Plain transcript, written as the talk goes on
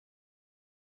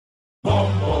Kenyan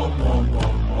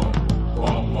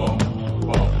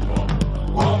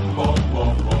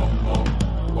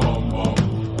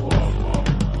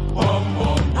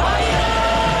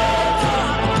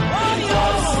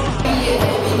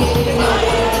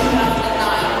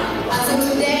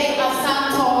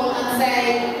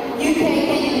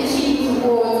Achievers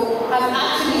Awards has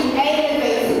actually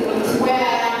elevated me to where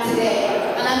I am today.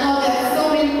 And I know there are so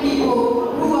many people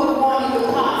who have won in the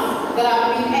past that have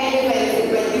been elevated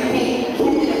by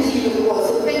Kenyan Achievers Awards.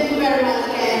 So thank you very much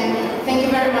again. Thank you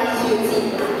very much to your team.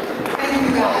 Thank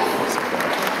you guys.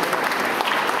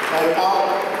 And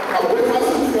we're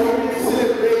asking to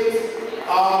celebrate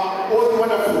all the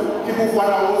wonderful people who won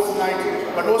awards tonight,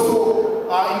 but also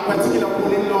in particular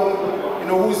Pauline Long,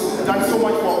 who's done so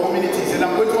much for our communities. And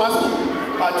I'm going to ask you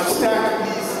to stand,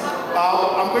 please.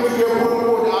 I'm going to do a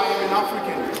quote, I am an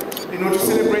African, to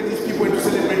celebrate these people and to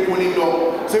celebrate Pauline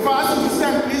Long. So if I ask you to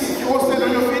stand, please, if you all stand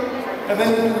on your feet, and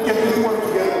then we can do this one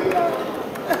together.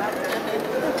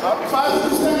 If I ask you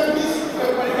to stand, please,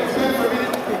 everybody can stand for a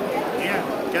minute. Yeah,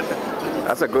 get that.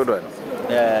 That's a good one.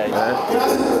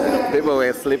 Yeah. People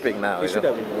were sleeping now. You should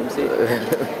have been.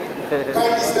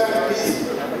 Kindly stand, please.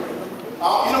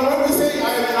 When we say I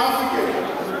am an African,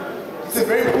 it's a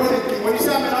very important thing. When you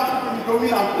say I'm an African, you don't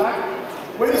mean I'm black.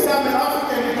 When you say I'm an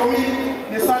African, you don't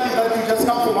mean necessarily that you just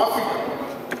come from Africa.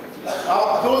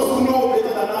 Those who know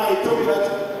better than I tell me that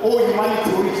all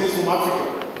humanity originates from Africa.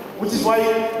 Which is why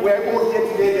we're all here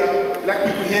today. There are black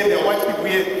people here, there are white people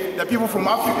here, there are people from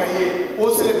Africa here,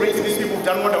 all celebrating these people who've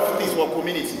done wonderful things for our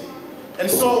community. And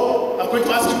so I'm going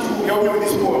to ask you to help me with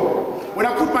this poem. When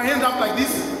I put my hand up like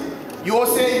this, you all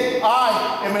say,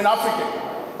 I am an African.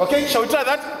 Okay, shall we try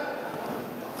that?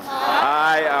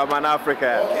 I am an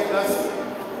African. Okay,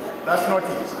 that's not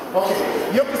it. Okay,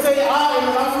 you have to say, I am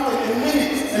an African and mean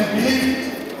it and believe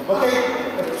it. Okay,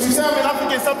 to say I'm an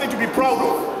African is something to be proud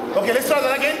of. Okay, let's try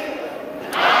that again.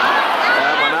 I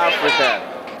am an African.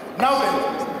 Now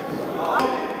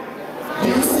then,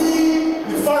 you see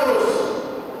the furrows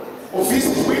of his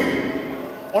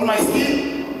whip on my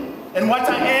skin, and what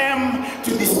I am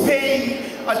to this pain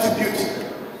attribute.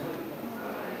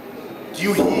 Do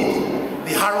you heed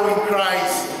the harrowing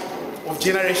cries of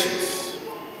generations?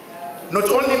 Not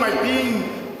only my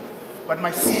being, but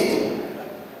my seed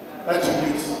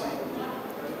attribute.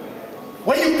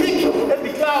 When you peek at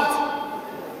the clouds,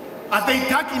 are they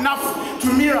dark enough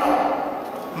to mirror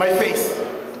my face?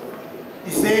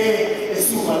 Is there a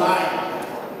silver line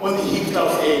on the heat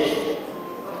cloud's edge?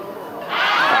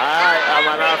 I am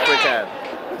an African.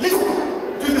 Listen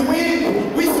to the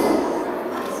wind whistle,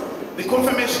 the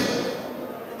confirmation,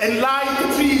 and lie the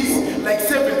trees like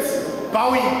servants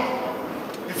bowing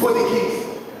before the kings.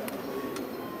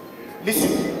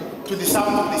 Listen to the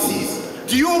sound of the seas.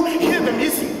 Do you hear them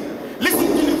hissing? Listen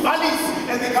to the valleys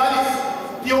and the gullies,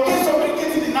 the orchestra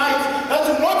cricket in the night that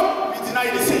will not be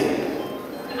denied the same.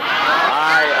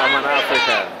 I am an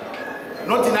African.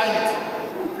 Not denying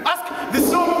it. Ask the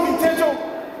slow-moving turtle,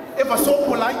 ever so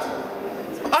polite.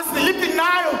 Ask the leaping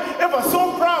Nile, ever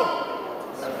so proud.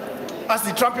 Ask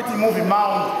the trumpeting moving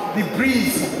mound, the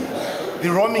breeze, the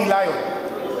roaming lion.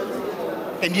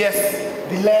 And yes,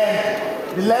 the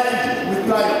land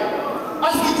replied.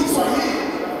 Ask it in Swahili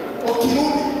or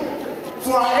Kirundi.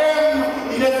 For I am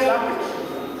in every language.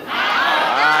 I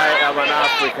am an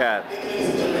African.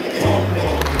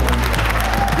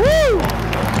 Woo!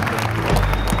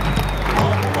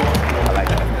 I like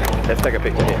that. Let's take a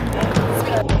picture here.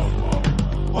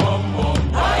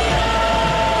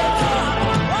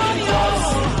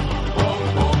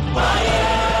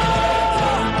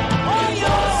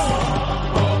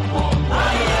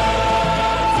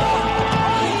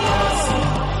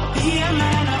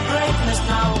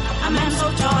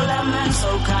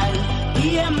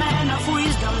 Be a man of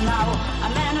wisdom now, a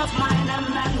man of mind, a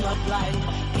man not blind.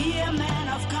 Be a man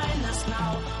of kindness now.